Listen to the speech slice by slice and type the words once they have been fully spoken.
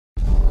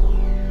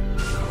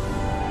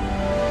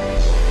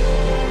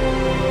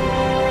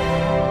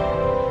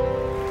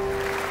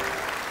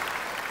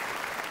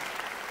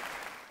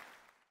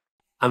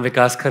I'm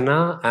Vikas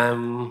Khanna.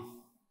 I'm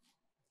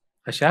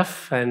a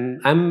chef, and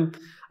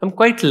I'm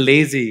quite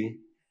lazy.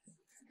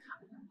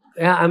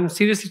 Yeah, I'm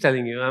seriously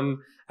telling you.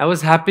 I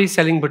was happy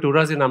selling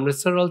baturas in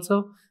Amritsar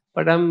also,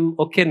 but I'm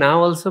okay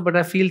now also. But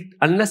I feel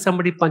unless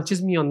somebody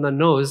punches me on the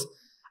nose,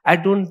 I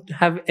don't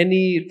have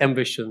any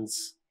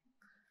ambitions.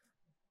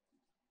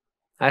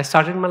 I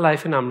started my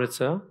life in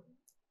Amritsar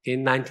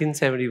in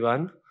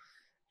 1971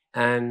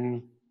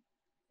 and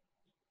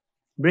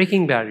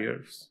breaking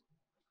barriers.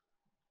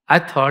 I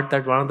thought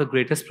that one of the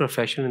greatest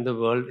profession in the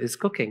world is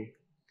cooking,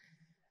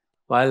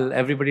 while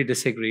everybody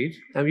disagreed.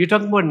 And you're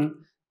talking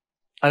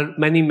about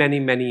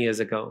many years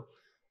ago,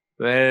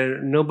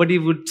 where nobody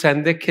would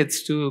send their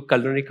kids to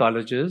culinary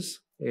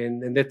colleges,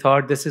 and they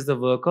thought this is the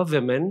work of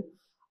women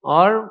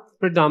or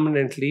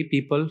predominantly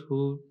people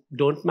who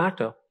don't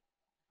matter.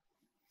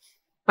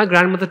 My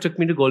grandmother took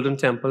me to Golden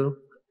Temple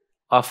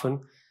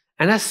often,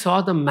 and I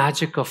saw the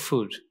magic of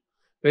food,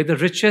 where the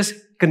richest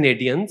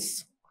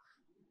Canadians,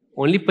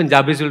 only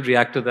Punjabis will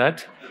react to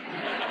that,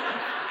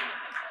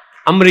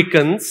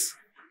 Americans,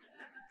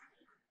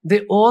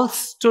 they all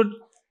stood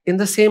in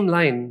the same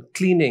line,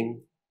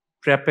 cleaning,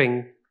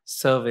 prepping,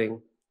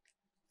 serving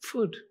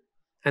food.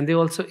 And they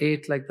also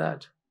ate like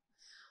that.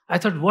 I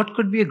thought, what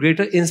could be a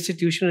greater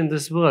institution in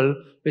this world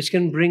which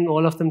can bring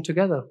all of them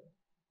together?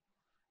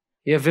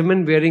 You have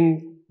women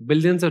wearing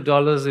billions of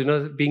dollars,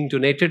 being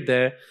donated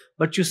there,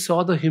 but you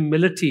saw the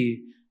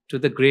humility to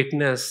the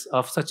greatness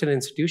of such an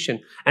institution.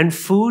 And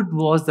food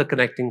was the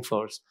connecting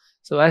force.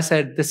 So I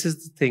said, this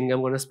is the thing I'm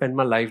going to spend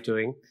my life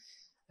doing.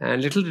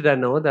 And little did I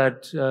know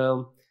that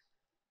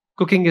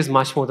cooking is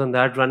much more than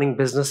that. Running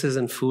businesses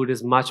and food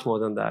is much more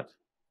than that.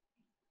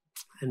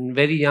 And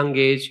very young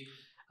age,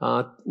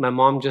 my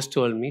mom just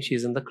told me,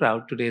 she's in the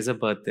crowd, today is her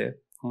birthday.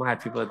 My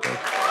happy birthday.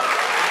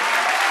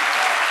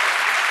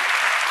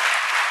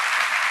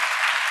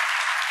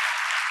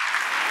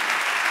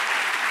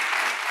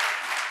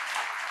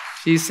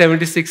 She's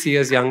 76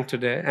 years young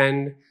today.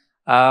 And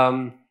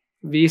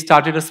we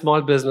started a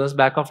small business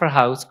back of our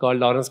house called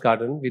Lawrence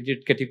Garden. We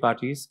did kitty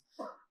parties.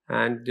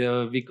 And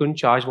we couldn't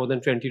charge more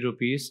than 20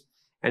 rupees.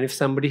 And if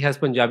somebody has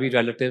Punjabi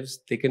relatives,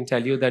 they can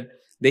tell you that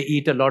they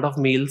eat a lot of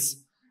meals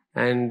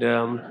and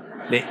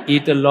they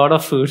eat a lot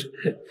of food.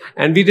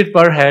 And we did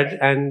per head.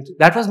 And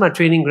that was my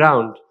training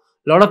ground.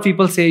 A lot of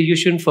people say you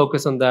shouldn't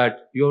focus on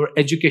that. Your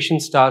education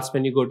starts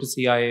when you go to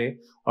CIA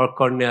or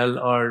Cornell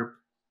or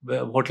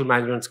hotel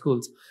management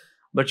schools.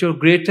 But your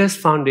greatest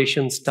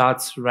foundation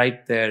starts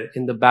right there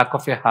in the back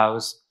of your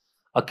house,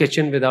 a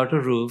kitchen without a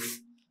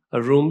roof,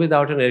 a room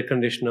without an air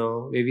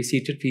conditioner, where we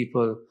seated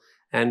people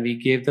and we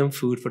gave them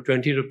food for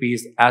 20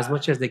 rupees, as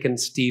much as they can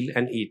steal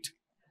and eat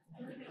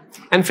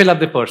and fill up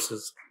their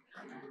purses.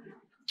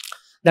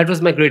 That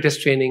was my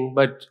greatest training,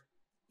 but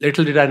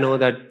little did I know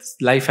that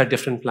life had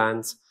different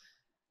plans.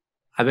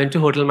 I went to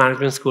hotel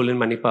management school in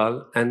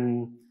Manipal,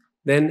 and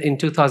then in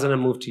 2000 I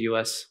moved to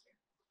US.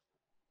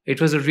 It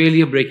was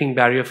really a breaking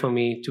barrier for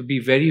me to be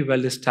very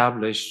well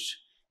established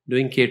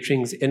doing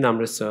caterings in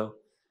Amritsar.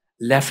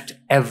 Left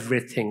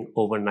everything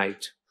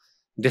overnight.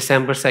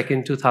 December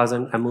 2nd,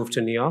 2000, I moved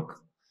to New York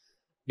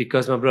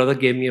because my brother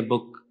gave me a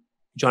book,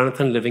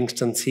 Jonathan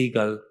Livingston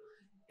Seagull,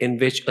 in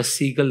which a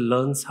seagull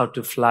learns how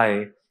to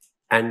fly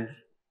and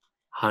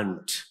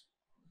hunt.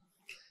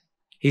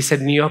 He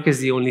said New York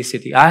is the only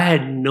city. I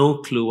had no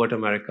clue what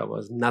America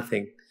was,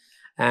 nothing.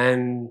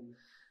 And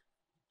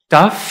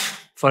tough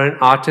for an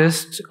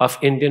artist of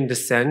Indian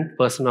descent,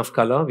 person of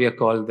color, we are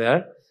called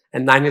there.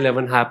 And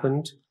 9/11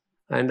 happened.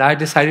 And I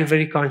decided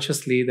very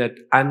consciously that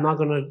I'm not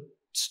going to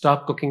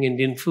stop cooking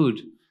Indian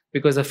food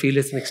because I feel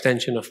it's an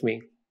extension of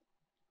me.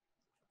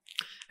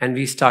 And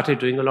we started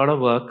doing a lot of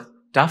work.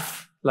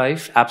 Tough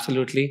life,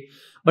 absolutely.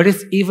 But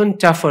it's even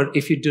tougher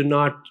if you do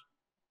not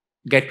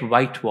get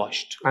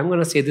whitewashed. I'm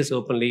going to say this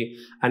openly.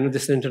 I know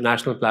this is an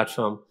international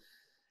platform.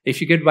 If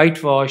you get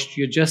whitewashed,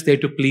 you're just there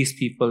to please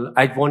people.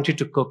 I wanted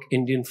to cook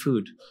Indian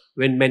food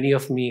when many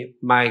of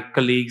my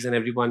colleagues and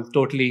everyone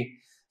totally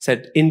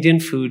said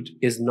Indian food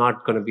is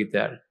not going to be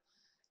there.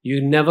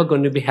 You're never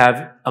going to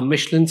have a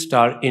Michelin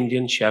star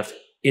Indian chef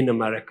in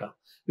America.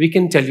 We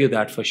can tell you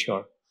that for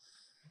sure.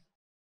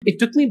 It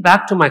took me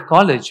back to my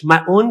college,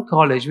 my own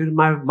college,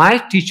 where my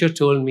teacher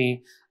told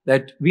me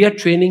that we are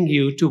training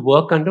you to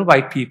work under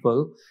white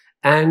people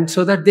and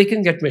so that they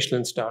can get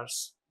Michelin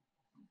stars.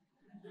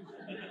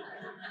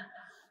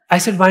 I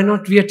said, why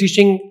not? We are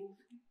teaching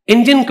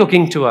Indian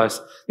cooking to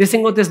us. They're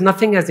saying, oh, there's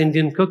nothing as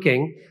Indian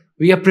cooking.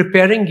 We are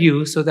preparing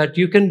you so that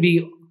you can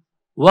be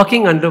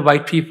working under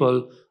white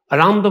people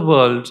around the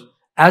world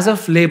as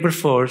a labor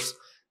force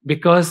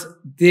because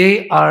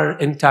they are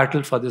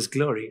entitled for this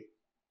glory.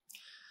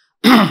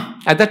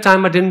 At that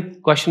time, I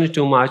didn't question it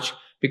too much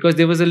because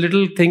there was a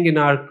little thing in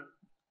our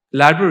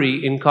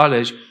library in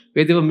college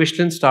where there were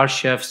Michelin star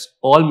chefs,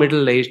 all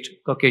middle-aged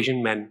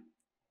Caucasian men.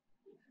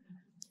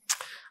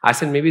 I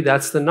said, maybe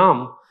that's the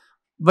norm.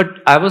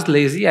 But I was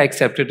lazy. I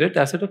accepted it.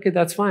 I said, okay,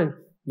 that's fine.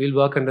 We'll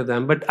work under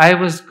them. But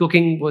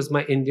cooking was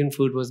my Indian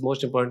food was the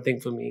most important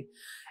thing for me.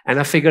 And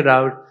I figured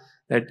out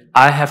that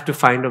I have to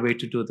find a way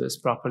to do this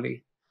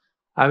properly.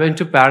 I went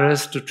to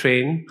Paris to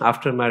train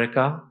after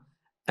America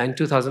in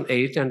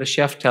 2008, and the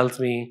chef tells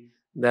me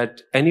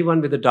that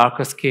anyone with a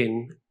darker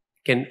skin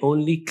can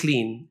only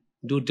clean,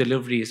 do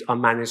deliveries, or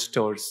manage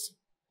stores.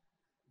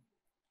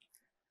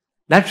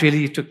 That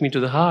really took me to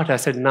the heart. I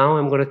said, now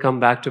I'm going to come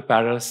back to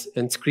Paris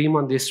and scream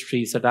on these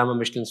streets that I'm a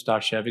Michelin star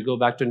chef. We go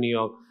back to New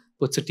York,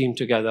 puts a team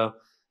together.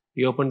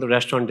 We opened the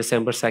restaurant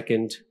December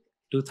 2nd,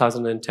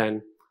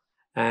 2010.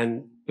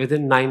 And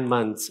within 9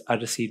 months, I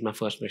received my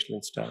first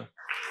Michelin star.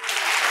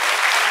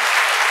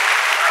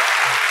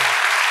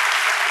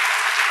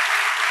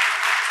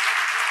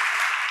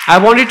 I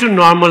wanted to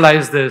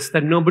normalize this,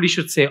 that nobody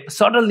should say,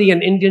 suddenly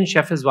an Indian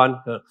chef is one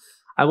here.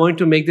 I wanted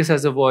to make this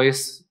as a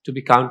voice to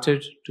be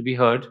counted, to be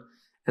heard.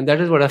 And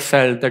that is what I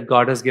felt that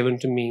God has given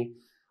to me.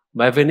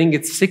 By winning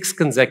it 6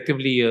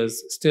 consecutive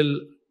years, still,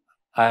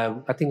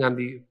 I think there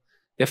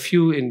are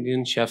few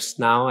Indian chefs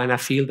now, and I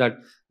feel that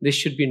this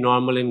should be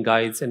normal in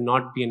guides and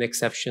not be an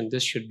exception.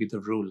 This should be the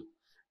rule.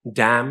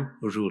 Damn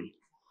rule.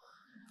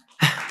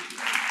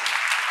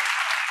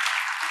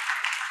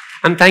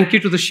 And thank you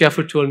to the chef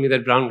who told me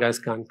that brown guys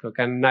can't cook.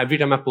 And every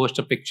time I post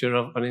a picture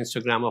on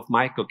Instagram of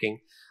my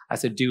cooking, I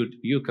said, dude,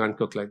 you can't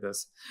cook like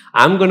this.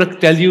 I'm going to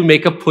tell you,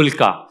 make a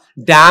pulka.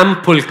 Damn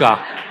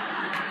pulka.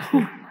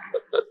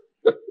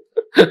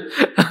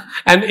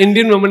 An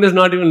Indian woman is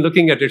not even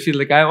looking at it. She's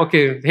like,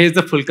 okay, here's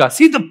the pulka.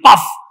 See the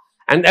puff.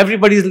 And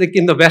everybody's like,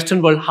 in the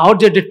Western world, how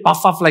did it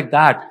puff up like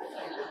that?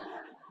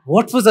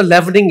 What was the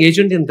leavening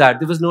agent in that?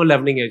 There was no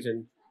leavening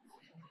agent.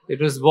 It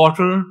was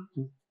water,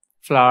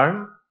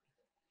 flour,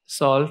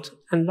 salt,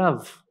 and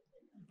love.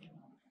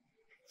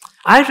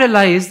 I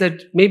realized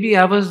that maybe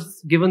I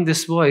was given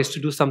this voice to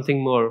do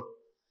something more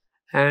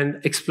and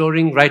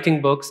exploring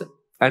writing books.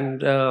 And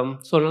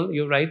Sonal,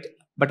 you're right,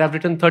 but I've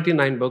written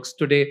 39 books.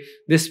 Today,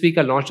 this week,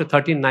 I launched a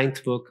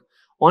 39th book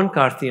on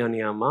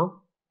Karthiyani Amma.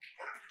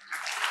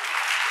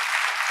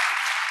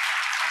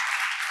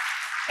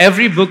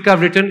 Every book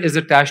I've written is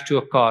attached to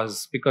a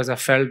cause because I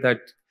felt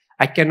that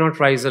I cannot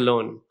rise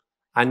alone.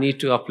 I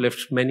need to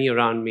uplift many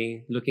around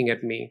me, looking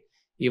at me.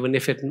 Even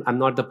if I'm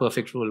not the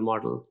perfect role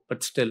model,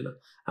 but still,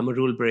 I'm a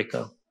rule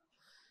breaker.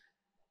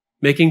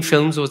 Making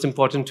films was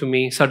important to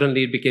me.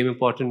 Suddenly, it became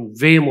important,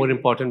 way more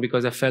important,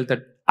 because I felt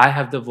that I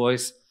have the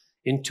voice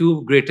in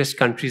 2 greatest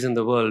countries in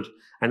the world,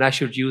 and I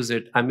should use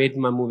it. I made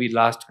my movie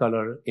Last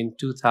Color in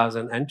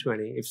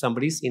 2020. If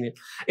somebody's seen it,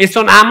 it's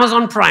on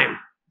Amazon Prime.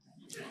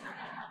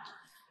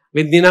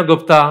 With Neena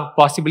Gupta,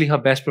 possibly her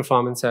best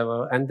performance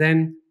ever. And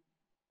then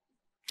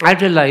I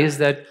realized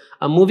that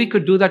a movie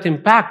could do that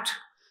impact.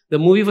 The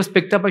movie was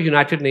picked up by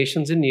United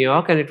Nations in New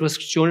York, and it was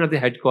shown at the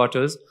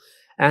headquarters.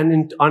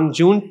 And on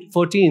June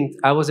 14th,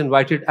 I was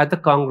invited at the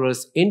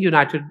Congress in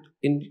United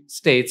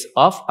States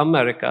of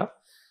America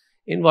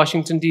in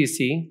Washington,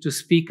 D.C. to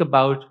speak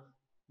about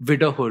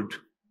widowhood,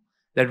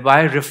 that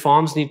why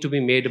reforms need to be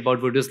made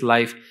about widows'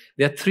 life.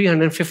 There are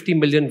 350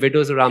 million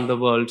widows around the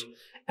world,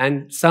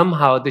 and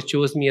somehow they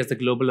chose me as the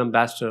global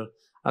ambassador,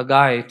 a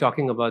guy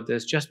talking about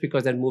this just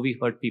because that movie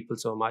hurt people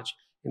so much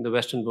in the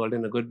Western world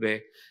in a good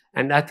way.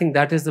 And I think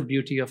that is the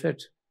beauty of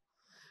it.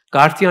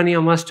 Karthiyani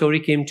Amma's story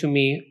came to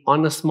me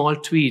on a small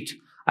tweet.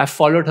 I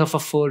followed her for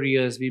 4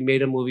 years. We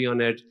made a movie on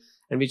it,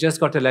 and we just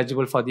got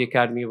eligible for the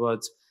Academy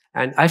Awards.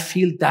 And I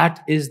feel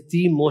that is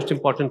the most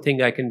important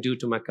thing I can do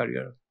to my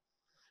career.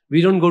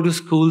 We don't go to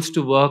schools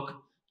to work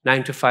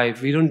 9 to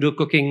 5. We don't do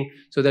cooking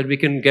so that we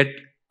can get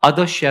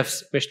other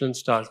chefs Michelin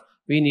stars.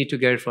 We need to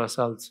get it for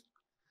ourselves.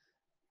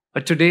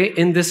 But today,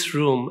 in this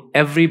room,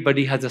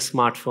 everybody has a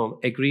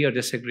smartphone. Agree or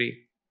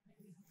disagree?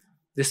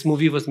 This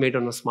movie was made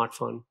on a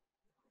smartphone.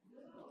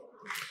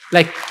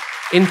 Like,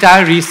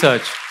 entire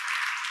research.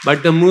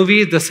 But the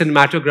movie, the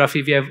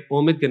cinematography, we have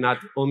Omi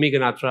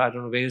Ganatra, I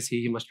don't know, where is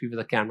he? He must be with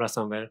a camera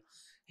somewhere.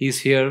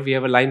 He's here. We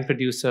have a line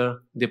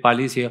producer.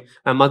 Dipali's here.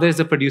 My mother is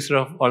the producer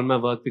of all my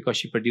work because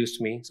she produced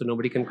me, so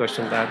nobody can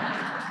question that.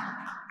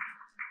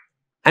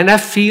 And I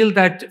feel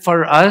that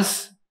for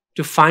us,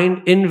 to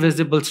find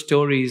invisible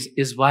stories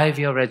is why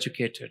we are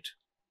educated.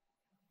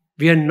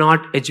 We are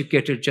not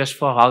educated just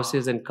for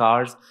houses and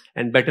cars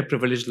and better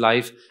privileged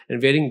life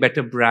and wearing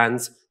better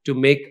brands to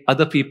make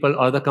other people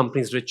or other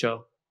companies richer.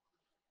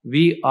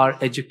 We are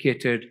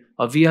educated,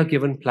 or we are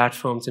given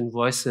platforms and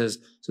voices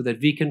so that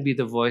we can be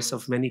the voice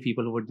of many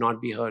people who would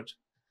not be heard.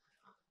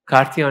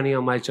 Karthiyani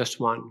Amma is just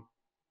one.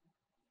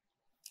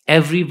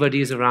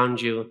 Everybody is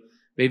around you,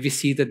 where we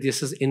see that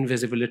this is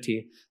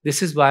invisibility.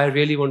 This is why I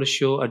really want to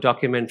show a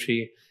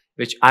documentary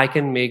which I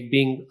can make,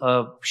 being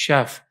a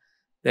chef,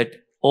 that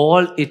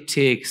all it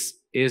takes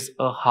is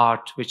a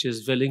heart which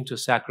is willing to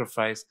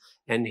sacrifice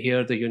and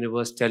hear the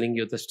universe telling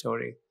you the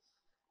story.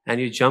 And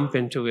you jump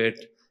into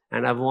it.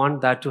 And I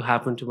want that to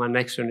happen to my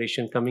next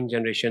generation, coming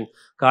generation.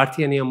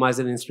 Karthiyani Amma is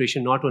an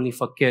inspiration not only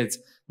for kids,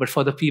 but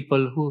for the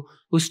people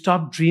who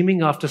stop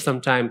dreaming after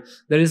some time.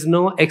 There is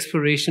no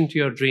expiration to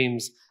your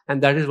dreams.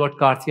 And that is what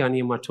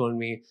Karthiyani Amma told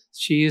me.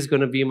 She is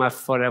going to be my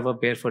forever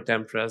barefoot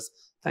empress.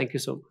 Thank you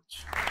so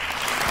much.